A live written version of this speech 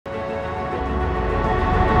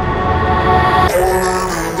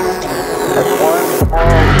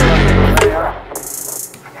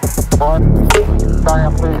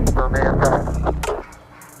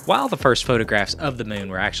While the first photographs of the moon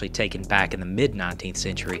were actually taken back in the mid-19th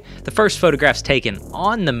century, the first photographs taken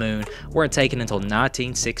on the moon weren't taken until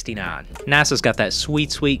 1969. NASA's got that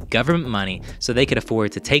sweet, sweet government money, so they could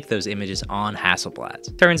afford to take those images on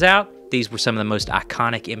Hasselblads. Turns out, these were some of the most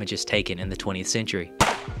iconic images taken in the 20th century.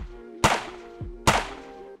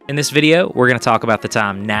 In this video, we're going to talk about the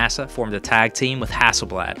time NASA formed a tag team with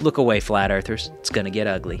Hasselblad. Look away, flat earthers. It's going to get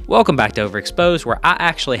ugly. Welcome back to Overexposed, where I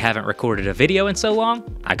actually haven't recorded a video in so long,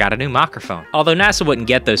 I got a new microphone. Although NASA wouldn't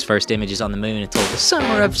get those first images on the moon until the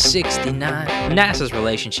summer of '69, NASA's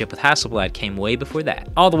relationship with Hasselblad came way before that.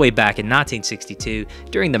 All the way back in 1962,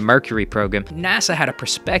 during the Mercury program, NASA had a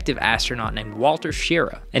prospective astronaut named Walter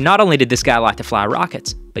Schirra. And not only did this guy like to fly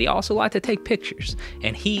rockets, but he also liked to take pictures,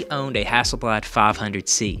 and he owned a Hasselblad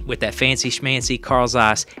 500C with that fancy schmancy Carl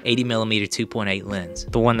Zeiss 80mm 2.8 lens,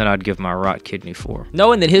 the one that I'd give my right kidney for.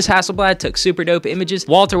 Knowing that his Hasselblad took super dope images,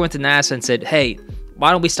 Walter went to NASA and said, hey, why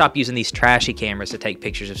don't we stop using these trashy cameras to take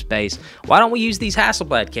pictures of space? Why don't we use these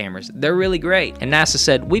Hasselblad cameras? They're really great. And NASA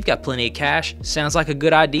said, we've got plenty of cash. Sounds like a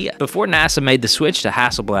good idea. Before NASA made the switch to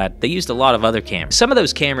Hasselblad, they used a lot of other cameras. Some of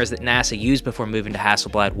those cameras that NASA used before moving to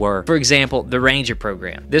Hasselblad were, for example, the Ranger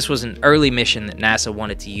program. This was an early mission that NASA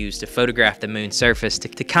wanted to use to photograph the moon's surface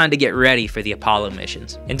to kind of get ready for the Apollo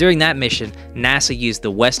missions. And during that mission, NASA used the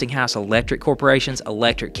Westinghouse Electric Corporation's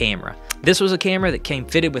electric camera. This was a camera that came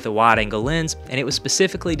fitted with a wide-angle lens, and it was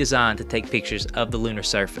specifically designed to take pictures of the lunar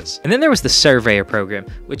surface. And then there was the Surveyor program,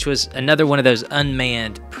 which was another one of those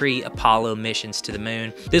unmanned pre-Apollo missions to the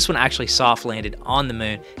moon. This one actually soft landed on the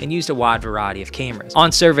moon and used a wide variety of cameras.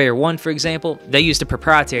 On Surveyor 1, for example, they used a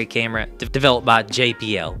proprietary camera developed by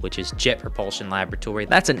JPL, which is Jet Propulsion Laboratory.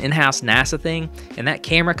 That's an in-house NASA thing, and that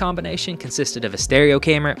camera combination consisted of a stereo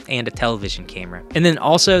camera and a television camera. And then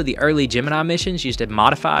also the early Gemini missions used a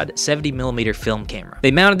modified 70mm film camera.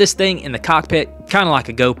 They mounted this thing in the cockpit, kind of like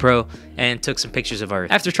a GoPro, and took some pictures of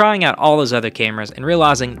Earth. After trying out all those other cameras and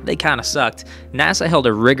realizing they kind of sucked, NASA held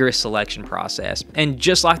a rigorous selection process. And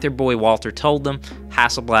just like their boy Walter told them,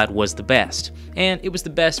 Hasselblad was the best. And it was the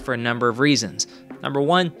best for a number of reasons. Number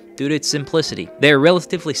one, due to its simplicity. They're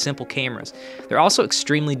relatively simple cameras. They're also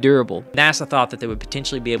extremely durable. NASA thought that they would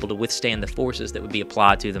potentially be able to withstand the forces that would be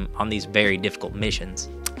applied to them on these very difficult missions.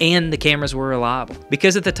 And the cameras were reliable,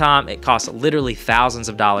 because at the time it cost literally thousands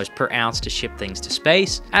of dollars per ounce to ship things to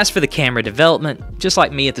space. As for the camera development, just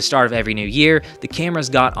like me at the start of every new year, the cameras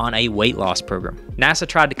got on a weight loss program. NASA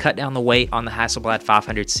tried to cut down the weight on the Hasselblad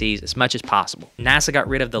 500Cs as much as possible. NASA got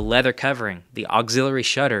rid of the leather covering, the auxiliary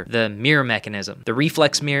shutter, the mirror mechanism, the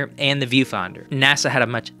reflex mirror, and the viewfinder. NASA had a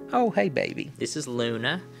much, oh hey baby, this is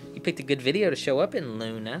Luna. You picked a good video to show up in,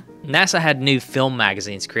 Luna. NASA had new film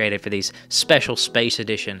magazines created for these special Space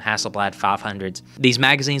Edition Hasselblad 500s. These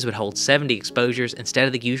magazines would hold 70 exposures instead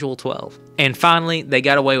of the usual 12. And finally, they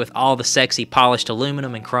got away with all the sexy polished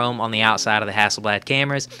aluminum and chrome on the outside of the Hasselblad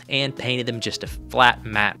cameras and painted them just a flat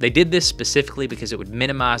matte. They did this specifically because it would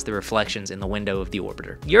minimize the reflections in the window of the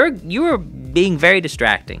orbiter. You are being very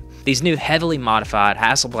distracting. These new heavily modified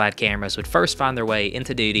Hasselblad cameras would first find their way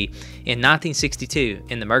into duty in 1962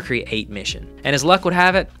 in the Mercury 8 mission. And as luck would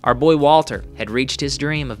have it, our boy Walter had reached his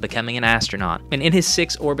dream of becoming an astronaut. And in his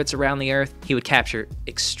 6 orbits around the Earth, he would capture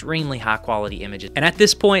extremely high quality images. And at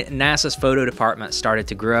this point, NASA's photo department started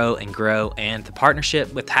to grow, and the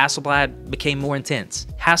partnership with Hasselblad became more intense.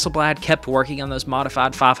 Hasselblad kept working on those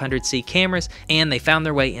modified 500C cameras, and they found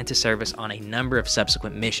their way into service on a number of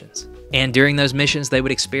subsequent missions. And during those missions, they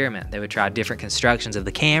would experiment. They would try different constructions of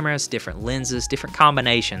the cameras, different lenses, different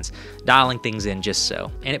combinations, dialing things in just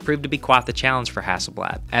so. And it proved to be quite the challenge for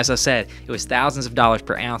Hasselblad. As I said, it was thousands of dollars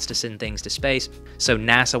per ounce to send things to space, so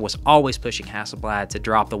NASA was always pushing Hasselblad to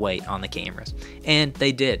drop the weight on the cameras. And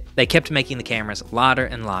they did. They kept making the cameras lighter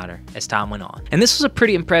and lighter as time went on. And this was a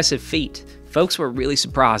pretty impressive feat. Folks were really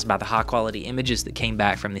surprised by the high quality images that came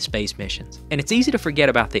back from the space missions. And it's easy to forget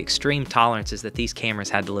about the extreme tolerances that these cameras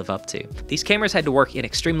had to live up to. These cameras had to work in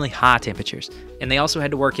extremely high temperatures, and they also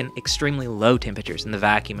had to work in extremely low temperatures in the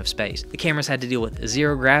vacuum of space. The cameras had to deal with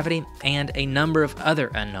zero gravity and a number of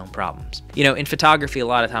other unknown problems. You know, in photography, a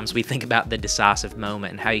lot of times we think about the decisive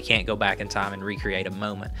moment and how you can't go back in time and recreate a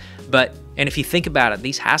moment. And if you think about it,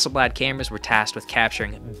 these Hasselblad cameras were tasked with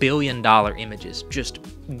capturing billion-dollar images, just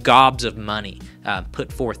gobs of money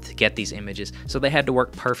put forth to get these images, so they had to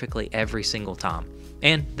work perfectly every single time.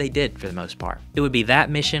 And they did, for the most part. It would be that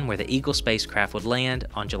mission where the Eagle spacecraft would land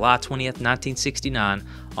on July 20th, 1969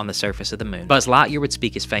 on the surface of the moon. Buzz Lightyear would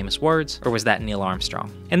speak his famous words, or was that Neil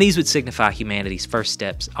Armstrong? And these would signify humanity's first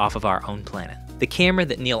steps off of our own planet. The camera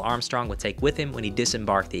that Neil Armstrong would take with him when he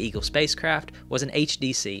disembarked the Eagle spacecraft was an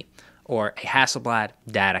HDC, or a Hasselblad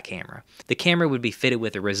data camera. The camera would be fitted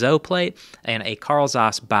with a Roseau plate and a Carl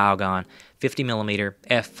Zeiss Biogon 50mm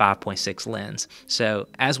f5.6 lens. So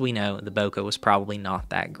as we know, the bokeh was probably not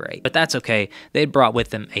that great, but that's okay. They'd brought with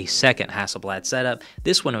them a second Hasselblad setup.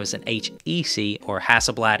 This one was an HEC, or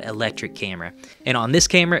Hasselblad electric camera. And on this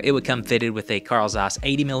camera, it would come fitted with a Carl Zeiss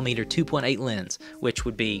 80mm 2.8 lens, which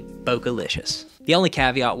would be bokeh-licious. The only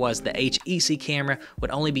caveat was the HEC camera would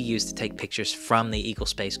only be used to take pictures from the Eagle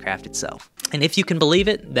spacecraft itself. And if you can believe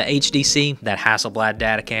it, the HDC, that Hasselblad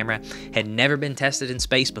data camera, had never been tested in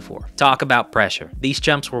space before. Talk about pressure. These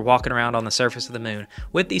chumps were walking around on the surface of the moon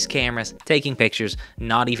with these cameras, taking pictures,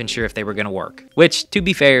 not even sure if they were going to work. Which, to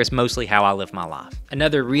be fair, is mostly how I live my life.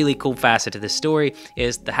 Another really cool facet to this story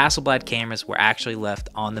is the Hasselblad cameras were actually left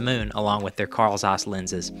on the moon along with their Carl Zeiss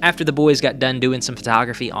lenses. After the boys got done doing some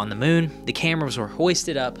photography on the moon, the cameras were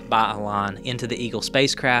hoisted up by a line into the Eagle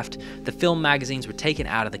spacecraft, the film magazines were taken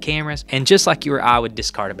out of the cameras, and just like you or I would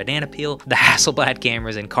discard a banana peel, the Hasselblad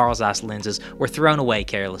cameras and Carl Zeiss lenses were thrown away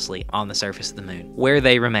carelessly on the surface of the moon, where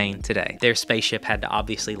they remain today. Their spaceship had to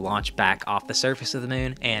obviously launch back off the surface of the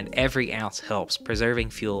moon, and every ounce helps preserving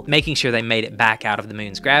fuel, making sure they made it back out of the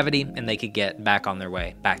moon's gravity and they could get back on their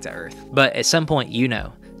way back to Earth. But at some point, you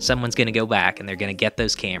know, someone's going to go back and they're going to get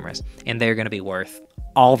those cameras, and they're going to be worth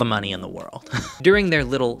all the money in the world. During their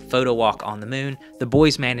little photo walk on the moon, the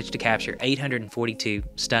boys managed to capture 842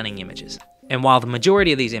 stunning images. And while the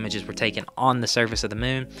majority of these images were taken on the surface of the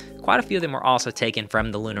moon, quite a few of them were also taken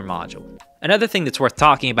from the lunar module. Another thing that's worth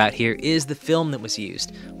talking about here is the film that was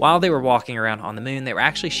used. While they were walking around on the moon, they were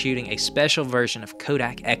actually shooting a special version of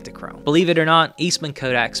Kodak Ektachrome. Believe it or not, Eastman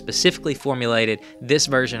Kodak specifically formulated this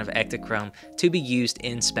version of Ektachrome to be used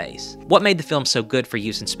in space. What made the film so good for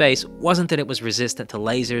use in space wasn't that it was resistant to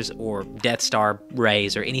lasers or Death Star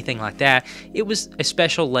rays or anything like that. It was a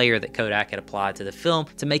special layer that Kodak had applied to the film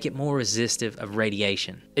to make it more resistive of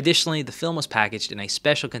radiation. Additionally, the film was packaged in a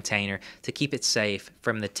special container to keep it safe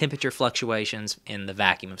from the temperature fluctuations in the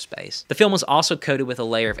vacuum of space. The film was also coated with a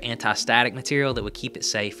layer of anti-static material that would keep it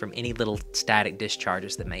safe from any little static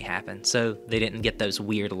discharges that may happen, so they didn't get those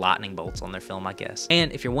weird lightning bolts on their film, I guess.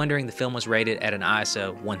 And if you're wondering, the film was rated at an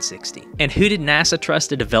ISO 160. And who did NASA trust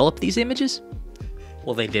to develop these images?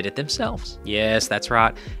 Well, they did it themselves. Yes, that's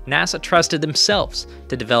right. NASA trusted themselves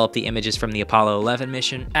to develop the images from the Apollo 11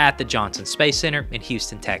 mission at the Johnson Space Center in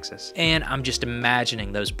Houston, Texas. And I'm just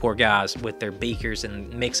imagining those poor guys with their beakers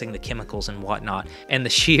and mixing the chemicals and whatnot, and the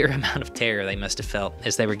sheer amount of terror they must have felt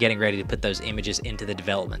as they were getting ready to put those images into the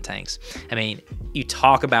development tanks. I mean, you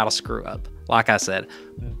talk about a screw up. Like I said,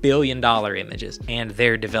 billion-dollar images, and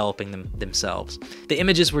they're developing them themselves. The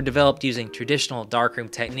images were developed using traditional darkroom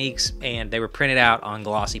techniques, and they were printed out on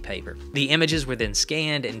glossy paper. The images were then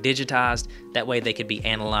scanned and digitized. That way they could be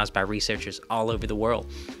analyzed by researchers all over the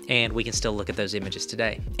world, and we can still look at those images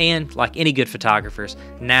today. And like any good photographers,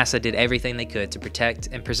 NASA did everything they could to protect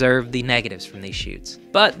and preserve the negatives from these shoots.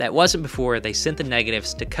 But that wasn't before they sent the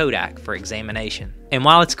negatives to Kodak for examination. And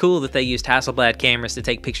while it's cool that they used Hasselblad cameras to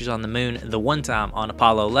take pictures on the moon the one time on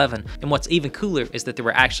Apollo 11, and what's even cooler is that there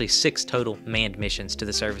were actually 6 total manned missions to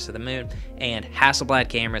the surface of the moon, and Hasselblad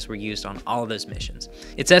cameras were used on all of those missions.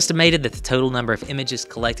 It's estimated that the total number of images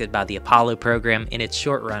collected by the Apollo program in its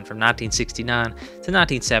short run from 1969 to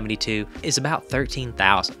 1972 is about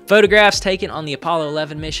 13,000. Photographs taken on the Apollo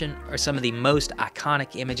 11 mission are some of the most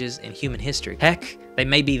iconic images in human history. Heck, they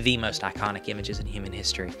may be the most iconic images in human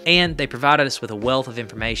history. And they provided us with a wealth of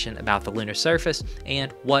information about the lunar surface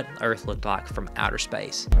and what Earth looked like from outer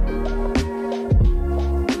space.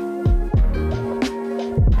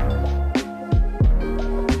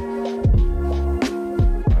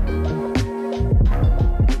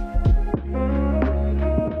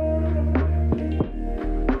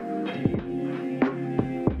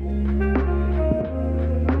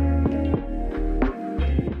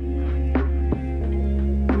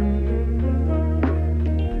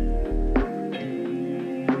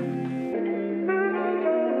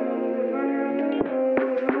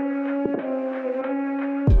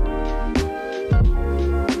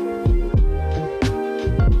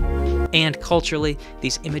 And culturally,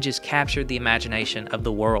 these images captured the imagination of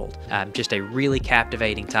the world. Just a really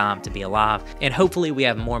captivating time to be alive, and hopefully we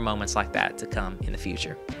have more moments like that to come in the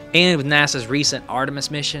future. And with NASA's recent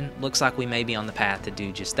Artemis mission, looks like we may be on the path to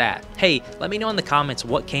do just that. Hey, let me know in the comments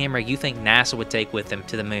what camera you think NASA would take with them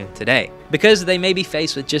to the moon today, because they may be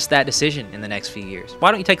faced with just that decision in the next few years.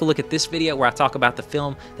 Why don't you take a look at this video where I talk about the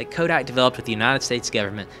film that Kodak developed with the United States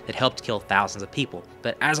government that helped kill thousands of people.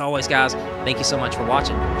 But as always, guys, thank you so much for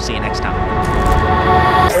watching. See you next time.